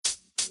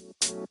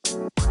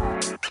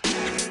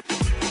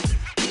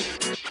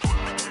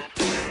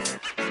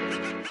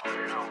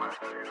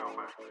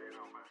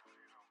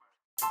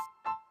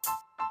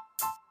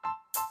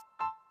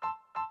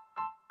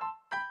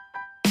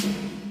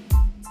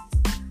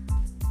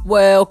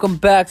Welcome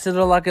back to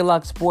the Lock and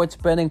Lock Sports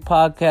Betting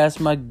Podcast,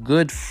 my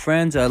good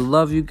friends. I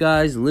love you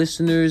guys,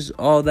 listeners,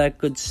 all that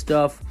good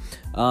stuff.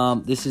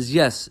 This is,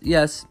 yes,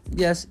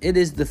 it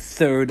is the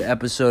third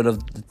episode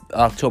of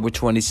October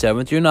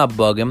 27th. You're not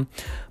bugging,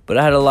 but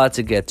I had a lot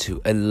to get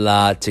to. And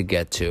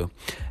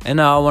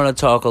now I want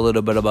to talk a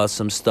little bit about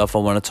some stuff I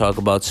want to talk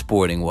about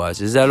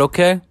sporting-wise. Is that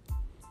okay?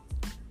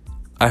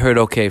 I heard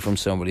okay from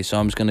somebody, so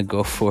I'm just going to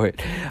go for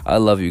it. I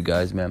love you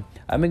guys, man.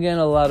 I've been getting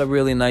a lot of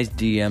really nice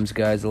DMs,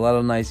 guys, a lot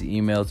of nice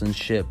emails and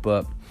shit,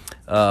 but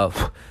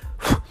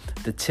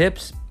the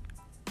tips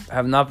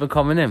have not been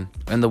coming in.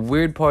 And the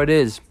weird part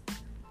is,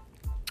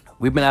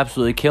 we've been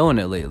absolutely killing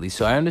it lately,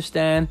 so I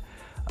understand.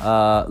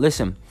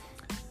 Listen,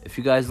 if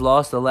you guys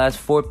lost the last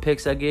 4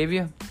 picks I gave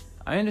you,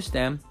 I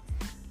understand.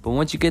 But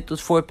once you get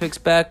those 4 picks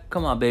back,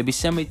 come on, baby.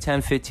 Send me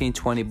 10, 15,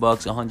 20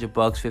 bucks, 100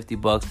 bucks, 50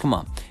 bucks. Come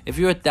on. If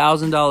you're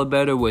 $1,000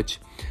 better, which,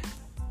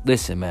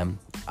 listen, man,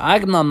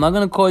 I'm not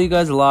going to call you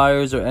guys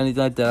liars or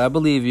anything like that. I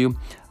believe you.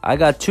 I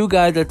got 2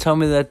 guys that tell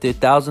me that they're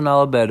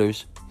 $1,000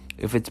 bettors.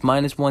 If it's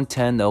minus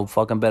 110, they'll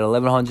fucking bet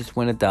 $1,100 to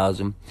win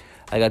 $1,000.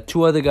 I got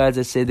 2 other guys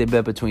that say they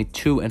bet between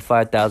 $2,000 and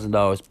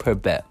 $5,000 per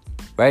bet,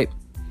 right?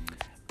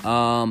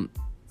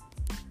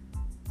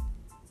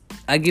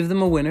 I give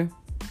them a winner.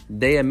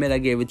 They admit I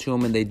gave it to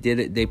them, and they did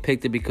it. They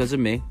picked it because of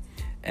me,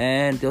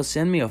 and they'll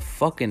send me a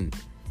fucking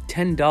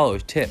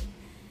 $10 tip.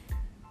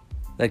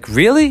 Like,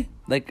 really?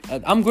 Like,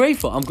 I'm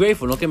grateful. Don't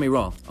get me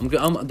wrong.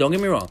 Don't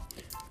get me wrong.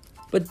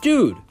 But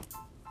dude,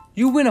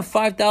 you win a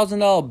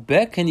 $5,000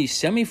 bet. Can you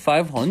send me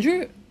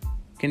 $500?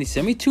 Can you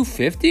send me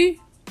 $250?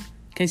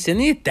 Can you send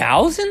me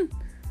 $1,000?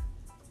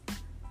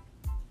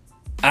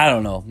 I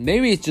don't know.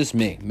 Maybe it's just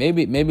me.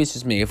 Maybe it's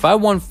just me. If I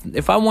won 2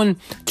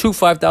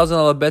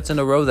 $5,000 bets in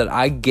a row that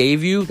I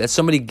gave you, that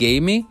somebody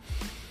gave me,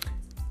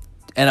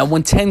 and I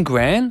won 10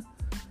 grand,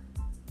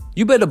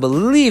 you better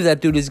believe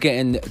that dude is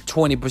getting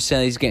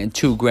 20%. He's getting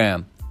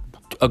 $2,000,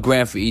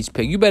 $1,000 for each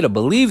pick. You better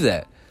believe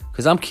that,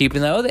 because I'm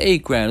keeping that other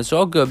 $8,000. It's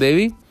all good,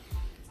 baby.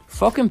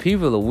 Fucking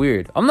people are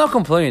weird. I'm not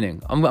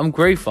complaining. I'm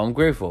grateful.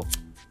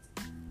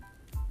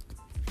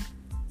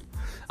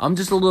 I'm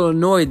just a little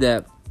annoyed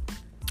that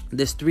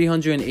this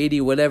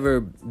 $380 whatever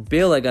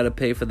bill I gotta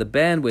pay for the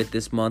bandwidth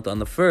this month on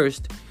the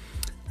 1st,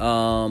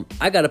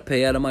 I gotta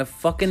pay out of my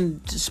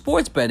fucking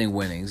sports betting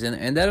winnings,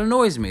 and that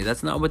annoys me.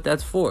 That's not what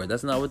that's for.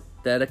 That's not what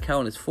that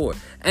account is for.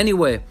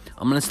 Anyway,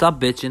 I'm gonna stop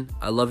bitching.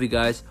 I love you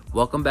guys.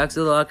 Welcome back to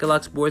the Lock and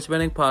Lock Sports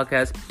Betting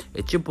Podcast.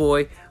 It's your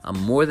boy. I'm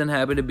more than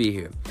happy to be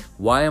here.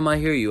 Why am I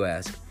here, you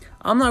ask?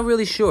 I'm not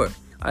really sure.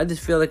 I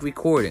just feel like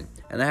recording,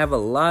 and I have a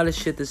lot of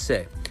shit to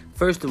say.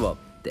 First of all,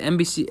 the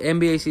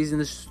NBA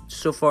season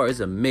so far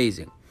is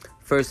amazing.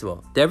 First of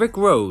all, Derrick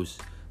Rose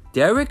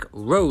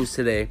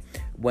today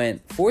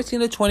went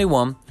 14 of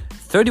 21,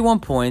 31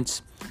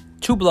 points,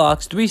 2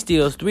 blocks, 3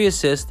 steals, 3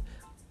 assists.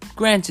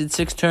 Granted,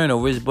 6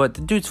 turnovers, but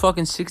the dude's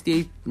fucking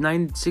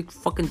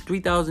fucking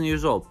 3,000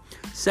 years old.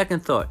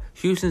 Second thought,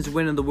 Houston's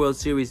winning the World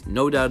Series,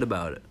 no doubt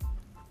about it.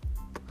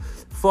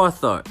 Fourth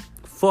thought.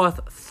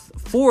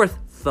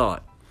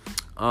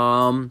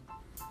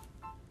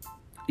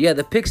 Yeah,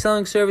 the pick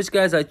selling service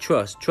guys, I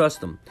trust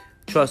them.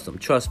 Trust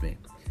me.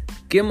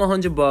 Give them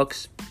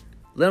 $100.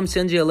 Let them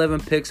send you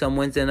 11 picks on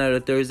Wednesday night or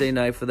Thursday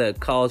night for the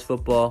college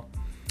football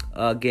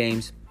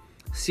games.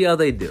 See how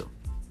they do.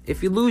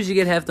 If you lose, you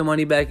get half the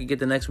money back. You get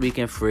the next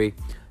weekend free.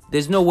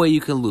 There's no way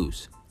you can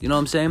lose. You know what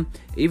I'm saying?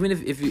 Even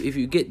if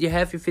you get your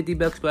half your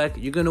 $50 back,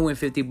 you're gonna win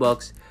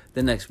 $50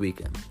 the next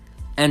weekend,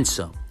 and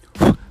some.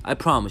 I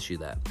promise you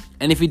that.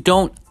 And if you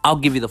don't, I'll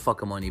give you the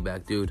fucking money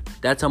back, dude.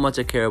 That's how much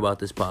I care about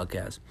this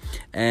podcast.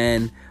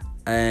 And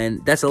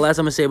that's the last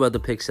I'm going to say about the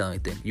pick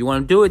selling thing. You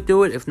want to do it,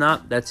 do it. If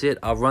not, that's it.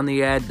 I'll run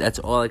the ad. That's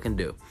all I can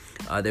do.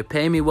 They're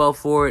paying me well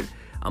for it.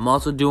 I'm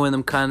also doing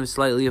them kind of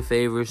slightly a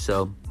favor,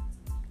 so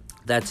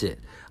that's it.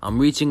 I'm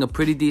reaching a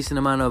pretty decent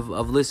amount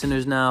of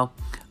listeners now,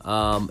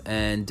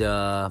 and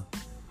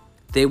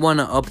they want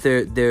to up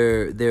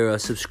their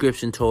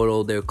subscription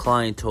total, their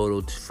client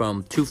total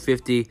from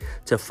 250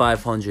 to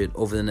 500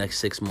 over the next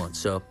 6 months.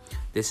 So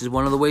this is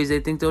one of the ways they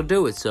think they'll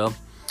do it. So,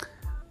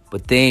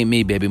 but they ain't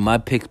me, baby. My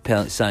pick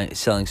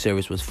selling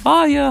service was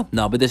fire.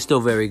 No, but they're still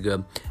very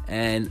good.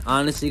 And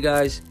honestly,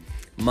 guys,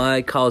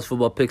 my college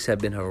football picks have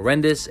been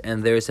horrendous,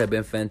 and theirs have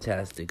been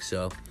fantastic.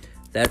 So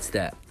that's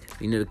that.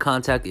 You need to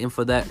contact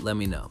info that. Let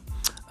me know.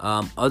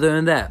 Other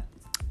than that,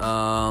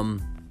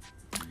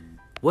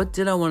 what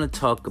did I want to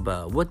talk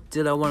about?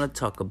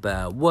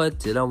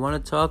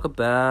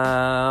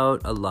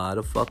 A lot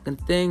of fucking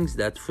things,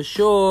 that's for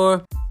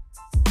sure.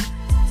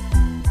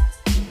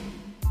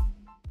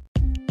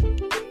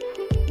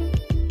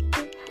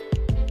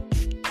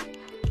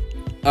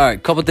 All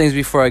right, couple things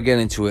before I get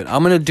into it.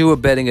 I'm going to do a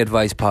betting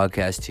advice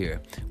podcast here.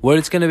 What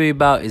it's going to be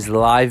about is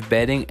live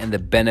betting and the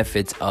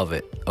benefits of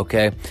it,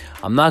 okay?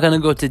 I'm not going to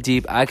go too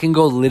deep. I can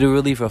go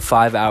literally for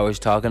 5 hours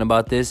talking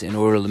about this in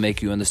order to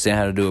make you understand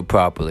how to do it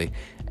properly.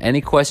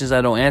 Any questions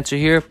I don't answer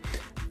here,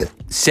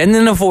 send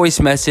in a voice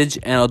message,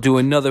 and I'll do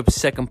another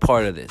second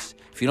part of this.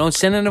 If you don't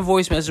send in a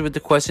voice message with the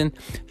question,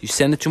 you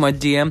send it to my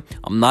DM,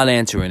 I'm not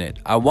answering it.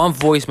 I want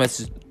voice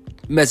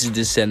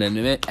messages sent in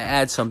and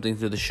add something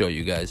to the show,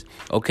 you guys.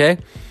 Okay?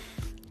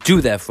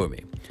 Do that for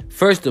me.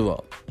 First of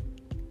all,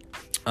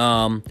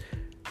 I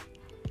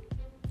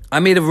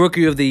made a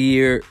Rookie of the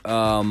Year.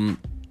 I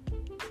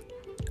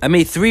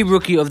made 3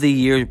 Rookie of the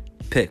Year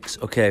picks,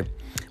 okay?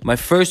 My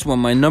first one,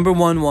 my number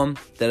one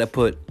that I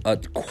put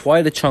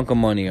quite a chunk of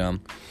money on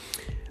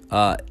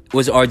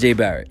was RJ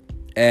Barrett.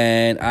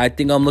 And I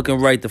think I'm looking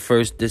right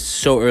this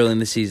so early in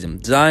the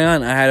season.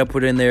 Zion, I had to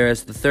put in there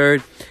as the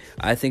third.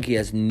 I think he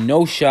has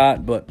no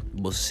shot, but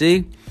we'll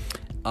see.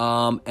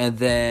 And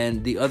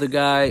then the other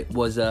guy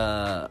was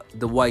the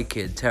white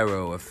kid,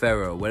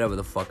 Ferro, whatever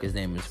the fuck his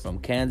name is, from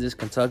Kansas,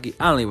 Kentucky.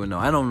 I don't even know.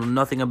 I don't know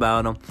nothing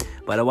about him,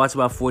 but I watched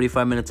about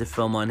 45 minutes of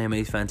film on him, and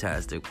he's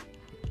fantastic.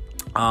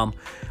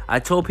 I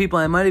told people,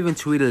 I might even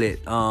tweeted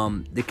it,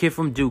 the kid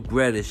from Duke,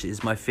 Reddish,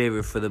 is my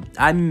favorite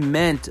I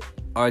meant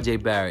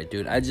RJ Barrett,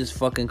 dude. I just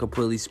fucking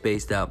completely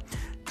spaced out.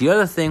 The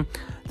other thing,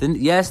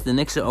 yes, the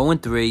Knicks are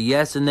 0-3.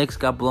 Yes, the Knicks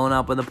got blown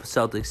out by the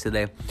Celtics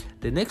today.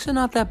 The Knicks are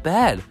not that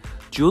bad.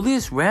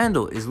 Julius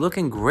Randle is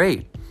looking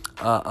great.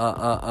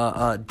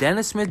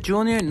 Dennis Smith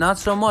Jr., not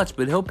so much,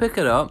 but he'll pick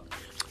it up.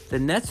 The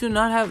Knicks do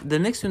not have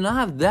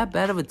that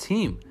bad of a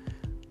team.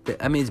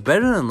 I mean, it's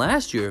better than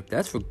last year.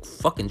 That's for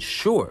fucking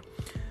sure.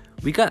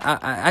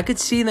 I could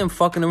see them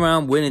fucking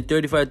around, winning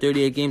 35,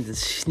 38 games and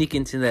sneak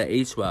into that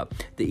 8 spot.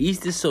 The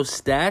East is so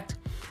stacked,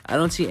 I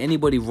don't see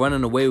anybody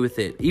running away with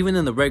it, even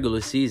in the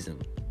regular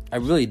season. I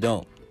really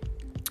don't.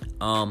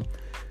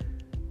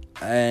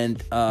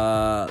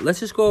 Let's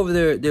just go over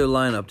their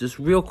lineup just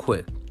real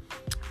quick.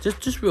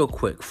 Just real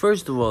quick.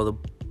 First of all, the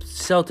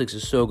Celtics are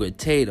so good.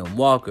 Tatum,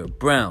 Walker,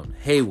 Brown,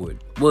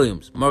 Hayward,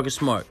 Williams, Marcus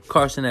Smart,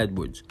 Carson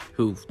Edwards,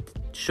 who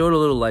showed a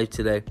little life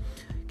today.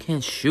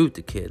 Can't shoot,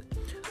 the kid.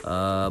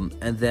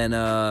 And then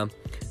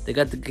they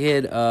got the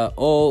kid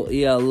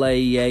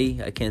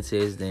Olelaye. I can't say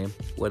his name.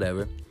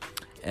 Whatever.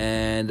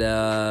 And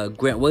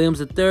Grant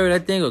Williams III, I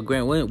think, or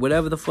Grant Williams,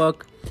 whatever the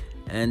fuck.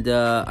 And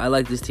I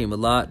like this team a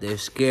lot. They're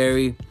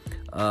scary.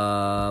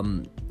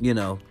 Tatum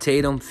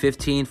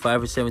 15,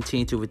 5 for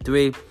 17, 2 for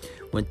 3.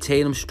 When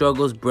Tatum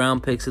struggles, Brown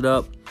picks it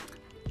up.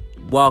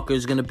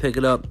 Walker's gonna pick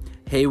it up.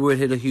 Hayward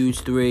hit a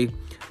huge 3.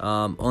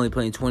 Only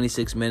playing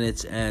 26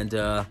 minutes, and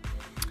the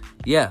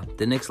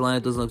Knicks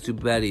lineup doesn't look too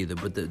bad either.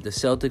 But the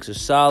Celtics are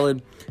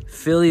solid.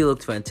 Philly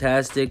looked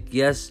fantastic.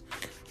 Yes,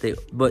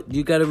 but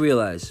you got to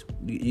realize,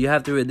 you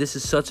have to. This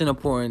is such an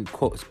important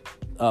point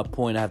I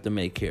have to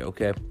make here.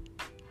 Okay,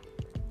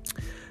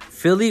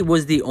 Philly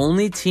was the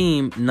only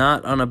team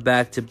not on a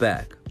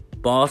back-to-back.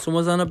 Boston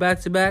was on a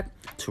back-to-back.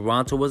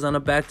 Toronto was on a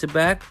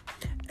back-to-back,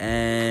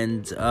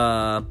 and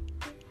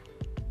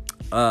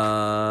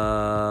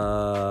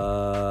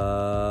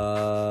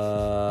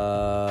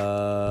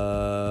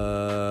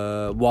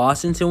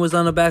Washington was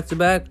on a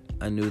back-to-back.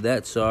 I knew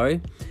that,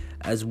 sorry.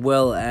 As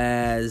well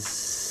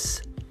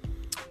as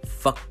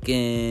that's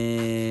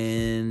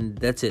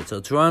it.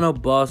 So Toronto,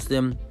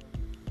 Boston,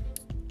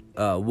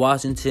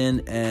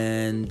 Washington,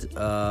 and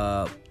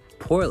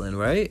Portland,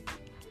 right?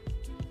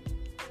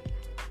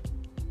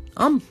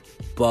 I'm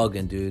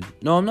bugging, dude.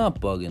 No, I'm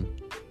not bugging.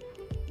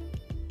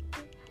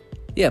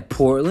 Yeah,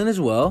 Portland as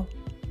well.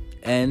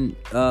 And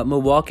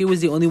Milwaukee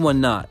was the only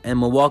one not. And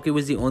Milwaukee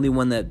was the only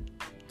one that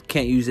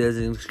can't use it as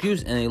an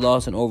excuse, and they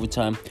lost in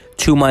overtime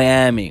to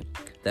Miami.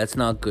 That's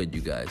not good,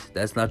 you guys.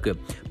 That's not good.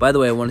 By the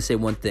way, I want to say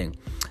one thing.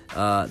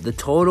 The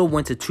total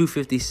went to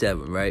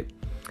 257, right?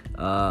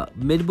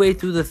 Midway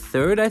through the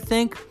third, I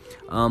think,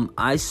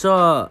 I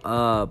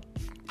saw,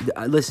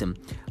 listen,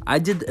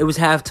 it was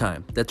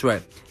halftime. That's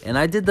right. And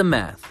I did the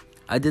math.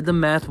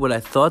 What I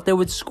thought they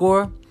would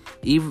score.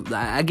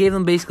 I gave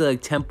them basically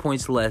like 10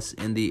 points less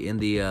in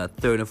the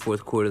third and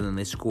fourth quarter than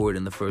they scored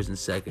in the first and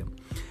second.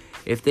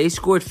 If they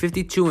scored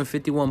 52 and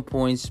 51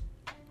 points,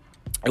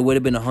 it would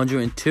have been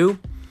 102,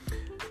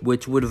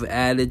 which would have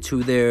added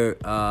to their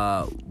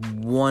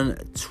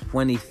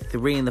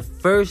 123 in the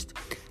first.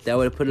 That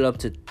would have put it up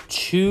to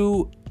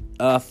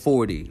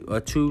 240 or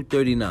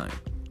 239,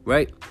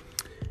 right?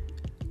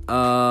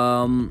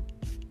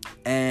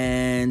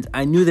 And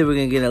I knew they were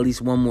going to get at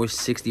least one more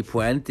 60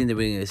 point. I didn't think they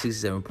were going to get a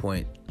 67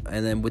 point.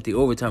 And then with the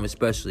overtime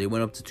especially, it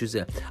went up to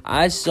 270.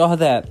 I saw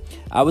that.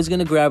 I was going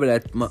to grab it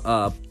at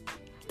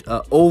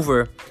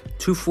over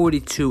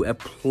 242 at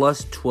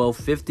plus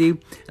 1250. And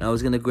I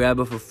was going to grab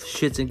it for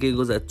shits and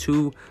giggles at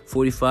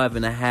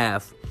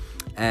 245.5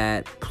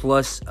 at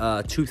plus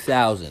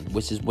 2,000,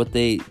 which is what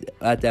they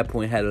at that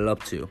point had it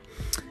up to.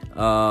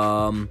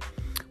 But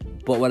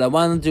what I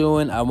wound up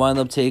doing, I wound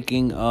up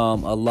taking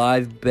a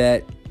live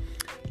bet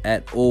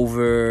at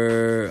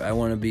over, I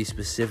want to be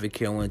specific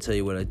here. I want to tell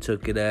you what I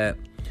took it at.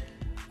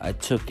 I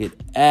took it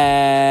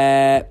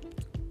at,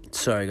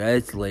 sorry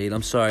guys, it's late.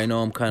 I'm sorry. I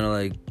know I'm kind of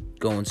like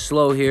going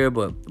slow here,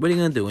 but what are you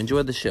going to do?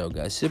 Enjoy the show,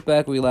 guys. Sit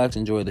back, relax,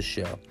 enjoy the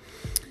show.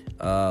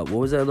 What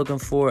was I looking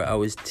for? I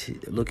was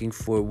looking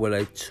for what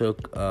I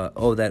took.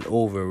 That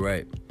over,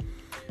 right.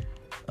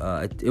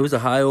 It was a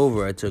high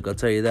over I took. I'll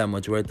tell you that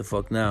much right the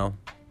fuck now.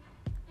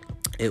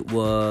 It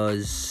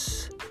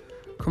was...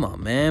 Come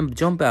on, man.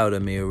 Jump out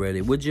at me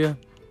already, would you?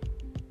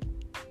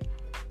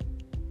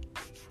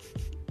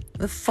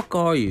 Where the fuck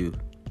are you?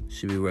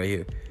 Should be right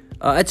here.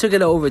 I took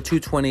it over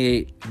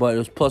 228, but it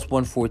was plus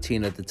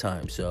 114 at the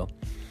time. So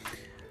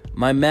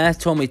my math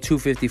told me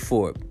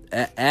 254.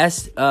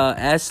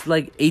 Asked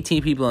like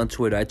 18 people on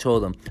Twitter. I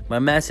told them my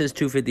math says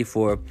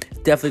 254.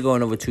 Definitely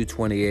going over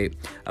 228.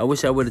 I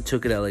wish I would have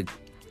took it at like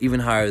even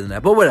higher than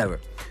that, but whatever.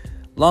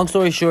 Long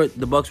story short,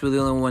 the Bucks were the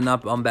only one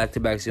not on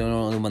back-to-backs. The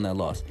only one that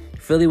lost.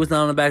 Philly was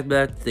not on a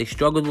back-to-back. They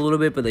struggled a little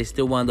bit, but they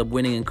still wound up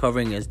winning and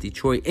covering against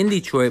Detroit. In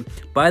Detroit,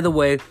 by the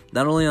way,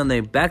 not only on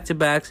their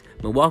back-to-backs,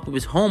 Milwaukee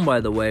was home, by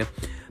the way.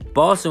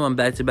 Boston on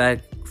back-to-back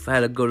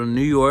had to go to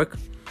New York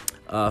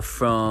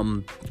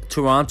from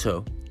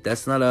Toronto.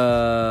 That's not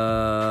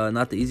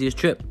the easiest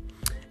trip.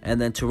 And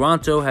then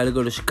Toronto had to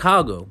go to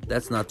Chicago.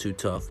 That's not too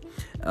tough.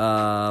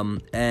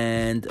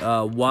 And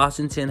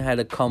Washington had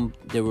to come.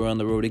 They were on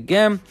the road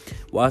again.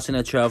 Washington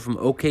had traveled from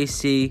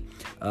OKC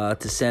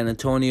to San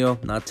Antonio.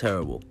 Not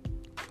terrible.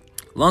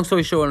 Long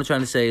story short, what I'm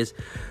trying to say is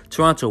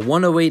Toronto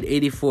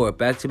 108-84.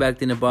 Back-to-back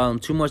didn't bother them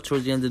too much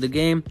towards the end of the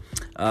game.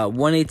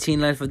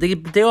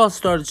 118-95. They all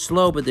started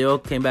slow, but they all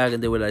came back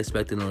and did what I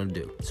expected them to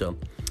do. So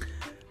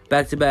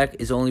back-to-back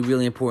is only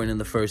really important in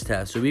the first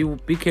half. So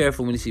be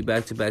careful when you see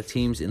back-to-back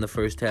teams in the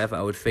first half.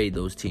 I would fade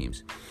those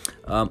teams.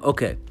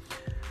 Okay.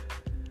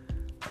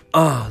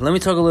 Let me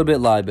talk a little bit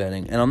live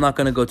betting. And I'm not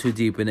going to go too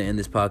deep in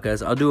this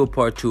podcast. I'll do a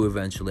part 2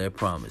 eventually, I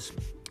promise.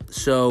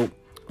 So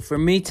for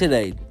me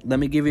today, let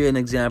me give you an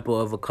example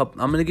of a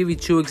couple. I'm going to give you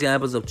 2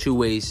 examples of 2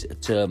 ways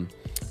to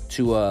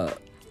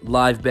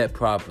live bet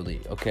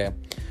properly, okay?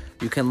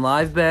 You can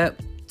live bet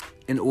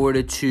in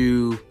order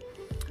to...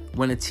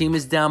 When a team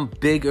is down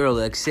big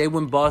early, like say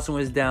when Boston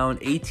was down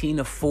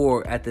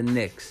 18-4 at the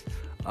Knicks,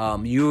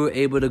 you were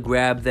able to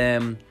grab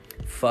them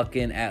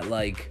fucking at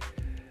like,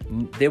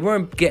 they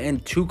weren't getting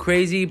too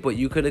crazy, but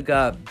you could have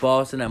got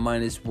Boston at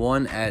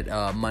 -1 at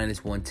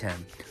 -110.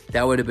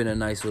 That would have been a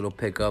nice little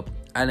pickup.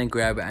 I didn't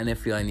grab it. I didn't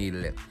feel I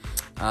needed it.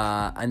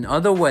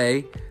 Another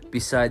way,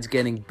 besides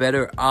getting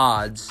better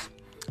odds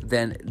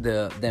than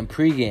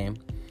pregame,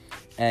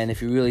 and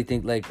if you really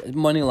think like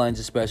money lines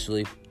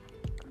especially.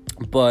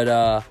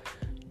 But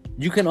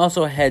you can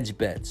also hedge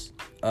bets.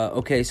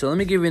 Okay, so let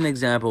me give you an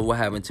example of what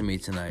happened to me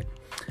tonight.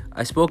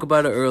 I spoke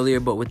about it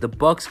earlier, but with the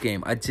Bucks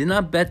game, I did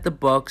not bet the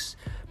Bucks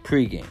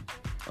pregame.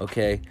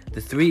 Okay,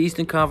 the 3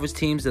 Eastern Conference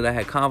teams that I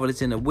had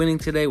confidence in winning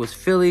today was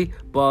Philly,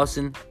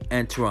 Boston,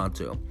 and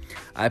Toronto.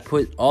 I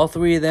put all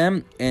 3 of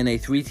them in a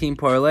 3-team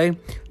parlay,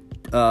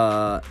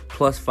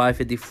 plus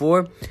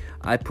 554.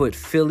 I put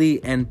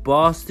Philly and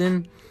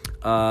Boston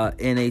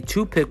in a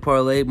 2-pick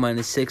parlay,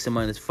 -6 and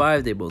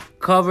 -5. They both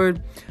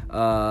covered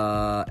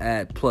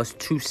at plus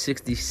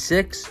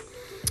 266.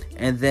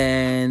 And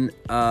then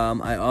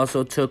I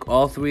also took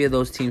all 3 of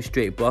those teams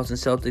straight. Boston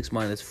Celtics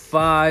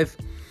 -5,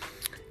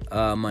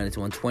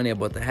 -120. I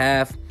bought the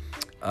half.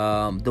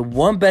 The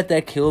one bet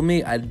that killed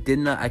me,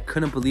 I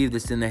couldn't believe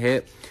this didn't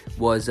hit,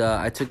 was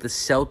I took the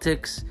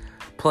Celtics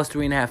plus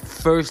 3.5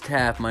 first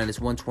half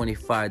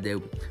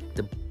 -125.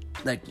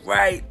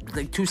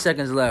 Like 2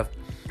 seconds left.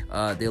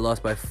 They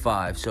lost by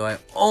 5, so I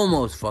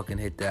almost fucking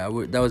hit that.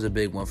 That was a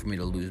big one for me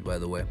to lose, by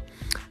the way.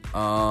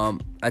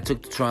 I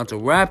took the Toronto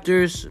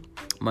Raptors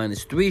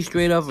 -3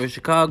 straight up for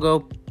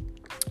Chicago,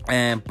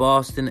 and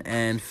Boston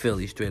and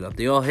Philly straight up.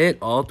 They all hit,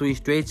 all 3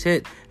 straights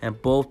hit, and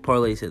both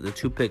parlays hit, the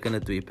 2-pick and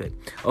the 3-pick.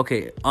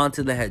 Okay, on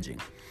to the hedging.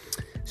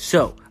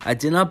 So I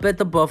did not bet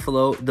the Bucks,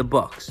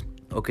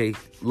 okay,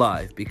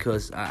 live,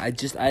 because I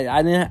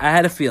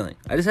had a feeling.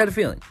 I just had a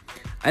feeling.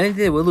 I didn't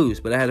think they would lose,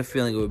 but I had a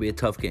feeling it would be a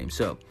tough game.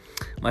 So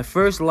my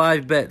first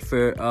live bet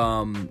for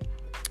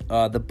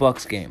the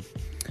Bucks game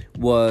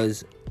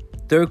was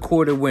third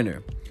quarter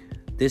winner.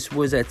 This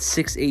was at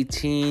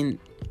 6:18.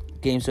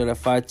 Game started at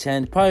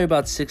 5:10. Probably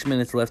about 6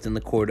 minutes left in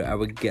the quarter, I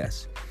would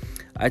guess.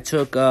 I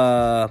took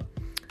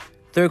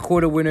third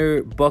quarter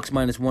winner, Bucks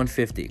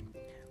 -150.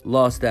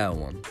 Lost that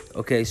one.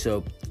 Okay,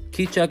 so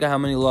keep track of how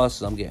many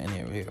losses I'm getting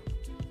here.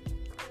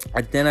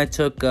 Then I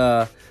took...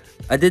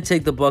 I did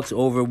take the Bucks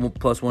over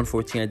plus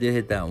 114. I did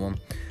hit that one.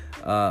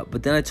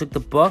 But then I took the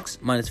Bucks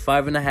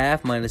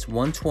 -5.5,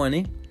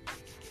 -120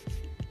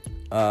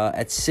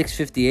 at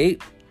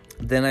 6:58.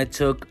 Then I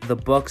took the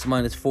Bucks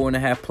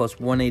 -4.5 plus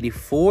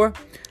 184.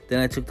 Then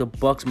I took the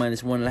Bucks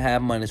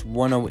 -1.5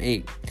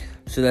 -108.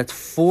 So that's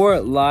 4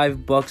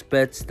 live Bucks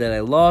bets that I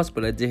lost,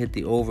 but I did hit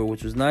the over,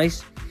 which was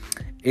nice.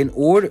 And I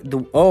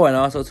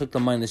also took the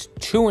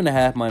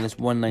 -2.5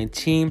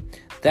 -119.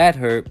 That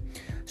hurt.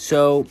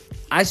 So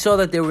I saw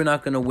that they were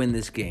not going to win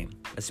this game,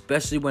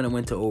 especially when it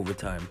went to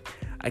overtime.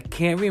 I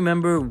can't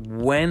remember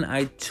when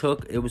I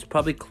took. It was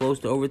probably close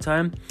to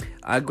overtime.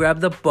 I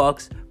grabbed the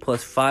Bucks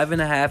plus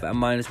 5.5 at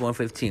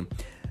 -115.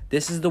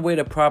 This is the way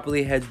to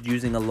properly hedge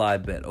using a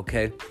live bet,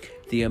 okay?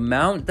 The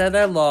amount that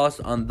I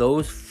lost on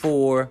those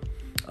 4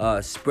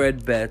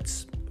 spread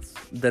bets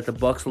that the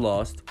Bucks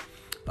lost,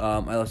 I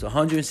lost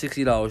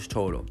 $160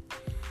 total.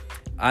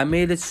 I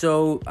made it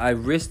so I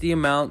risked the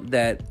amount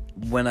that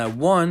when I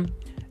won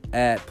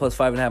at plus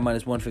 5.5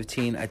 minus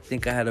 115, I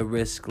think I had a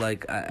risk,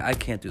 like, I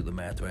can't do the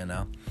math right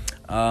now.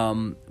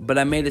 But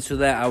I made it so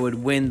that I would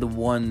win the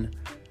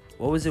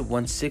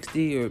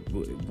 160 or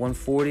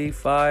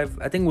 145?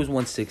 I think it was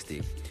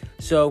 160.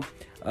 So,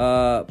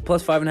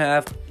 plus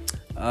 5.5.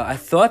 I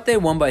thought they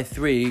won by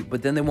 3,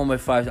 but then they won by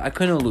 5. I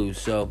couldn't lose,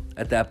 so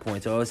at that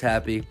point, so I was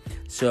happy.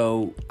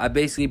 So I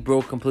basically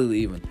broke completely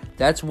even.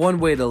 That's one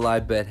way to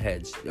live bet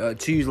hedge,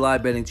 to use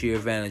live betting to your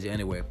advantage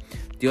anyway.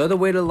 The other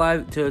way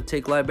to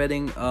take live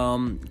betting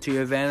to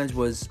your advantage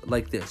was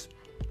like this.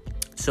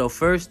 So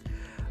first,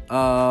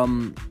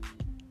 I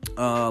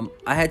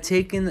had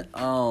taken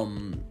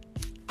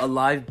a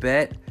live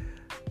bet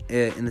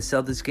in the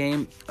Celtics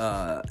game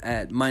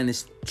at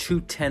minus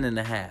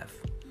 210.5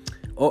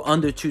 or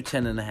under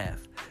 210.5.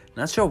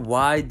 Not sure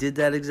why I did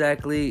that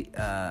exactly.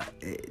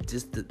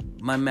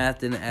 My math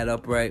didn't add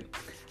up right.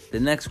 The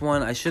next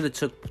one, I should have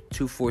took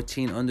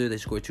 214 under. They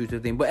scored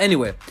 213. But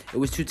anyway, it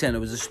was 210. It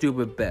was a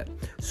stupid bet.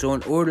 So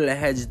in order to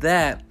hedge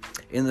that,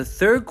 in the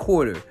third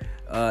quarter,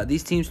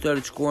 these teams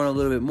started scoring a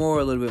little bit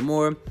more.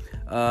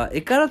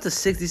 It got up to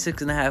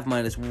 66.5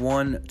 minus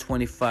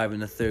 125 in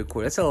the third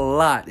quarter. That's a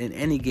lot in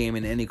any game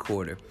in any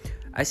quarter.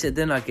 I said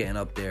they're not getting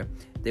up there.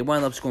 They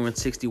wound up scoring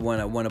 61.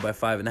 I won it by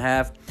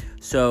 5.5.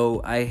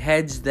 So I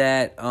hedged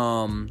that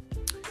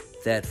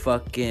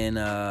fucking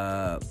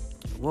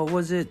what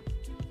was it?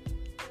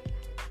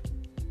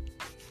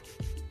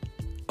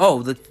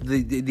 Oh,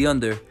 the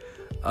under,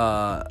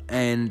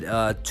 and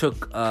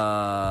took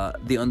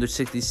the under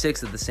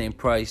 66 at the same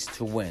price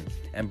to win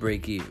and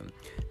break even.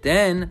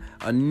 Then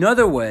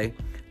another way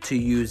to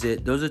use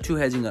it, those are 2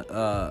 hedging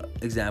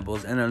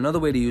examples, and another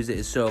way to use it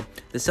is, so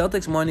the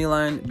Celtics money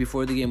line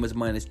before the game was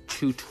minus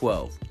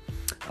 212.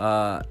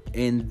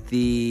 In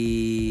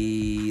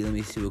the, let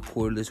me see what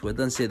quarter this was. It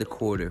doesn't say the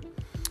quarter.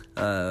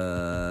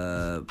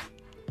 I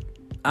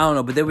don't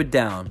know, but they were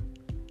down.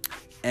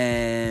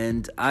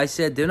 And I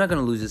said, they're not going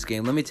to lose this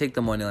game. Let me take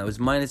the money line. It was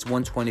minus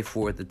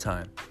 124 at the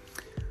time.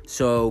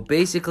 So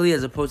basically,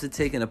 as opposed to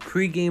taking a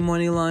pregame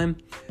money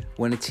line,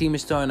 when a team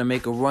is starting to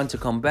make a run to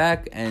come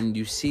back and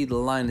you see the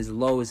line is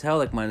low as hell,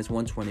 like minus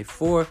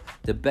 124,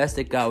 the best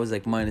it got was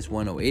like minus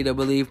 108, I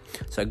believe.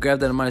 So I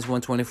grabbed that at minus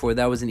 124.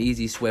 That was an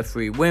easy,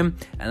 sweat-free win.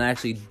 And I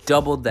actually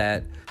doubled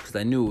that because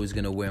I knew it was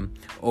going to win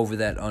over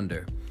that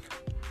under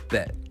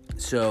bet.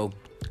 So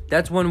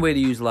that's one way to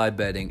use live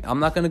betting. I'm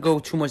not going to go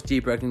too much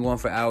deeper. I can go on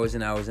for hours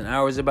and hours and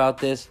hours about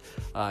this.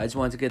 I just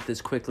wanted to get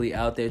this quickly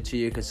out there to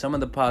you because some of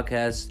the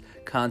podcast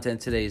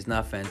content today is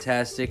not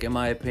fantastic in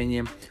my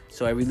opinion.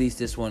 So I released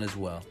this one as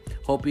well.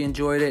 Hope you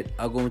enjoyed it.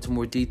 I'll go into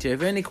more detail. If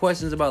you have any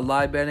questions about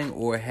live betting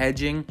or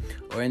hedging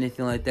or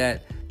anything like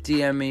that,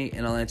 DM me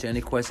and I'll answer any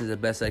questions the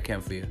best I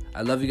can for you.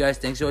 I love you guys.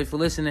 Thanks always for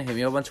listening. Hit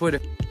me up on Twitter.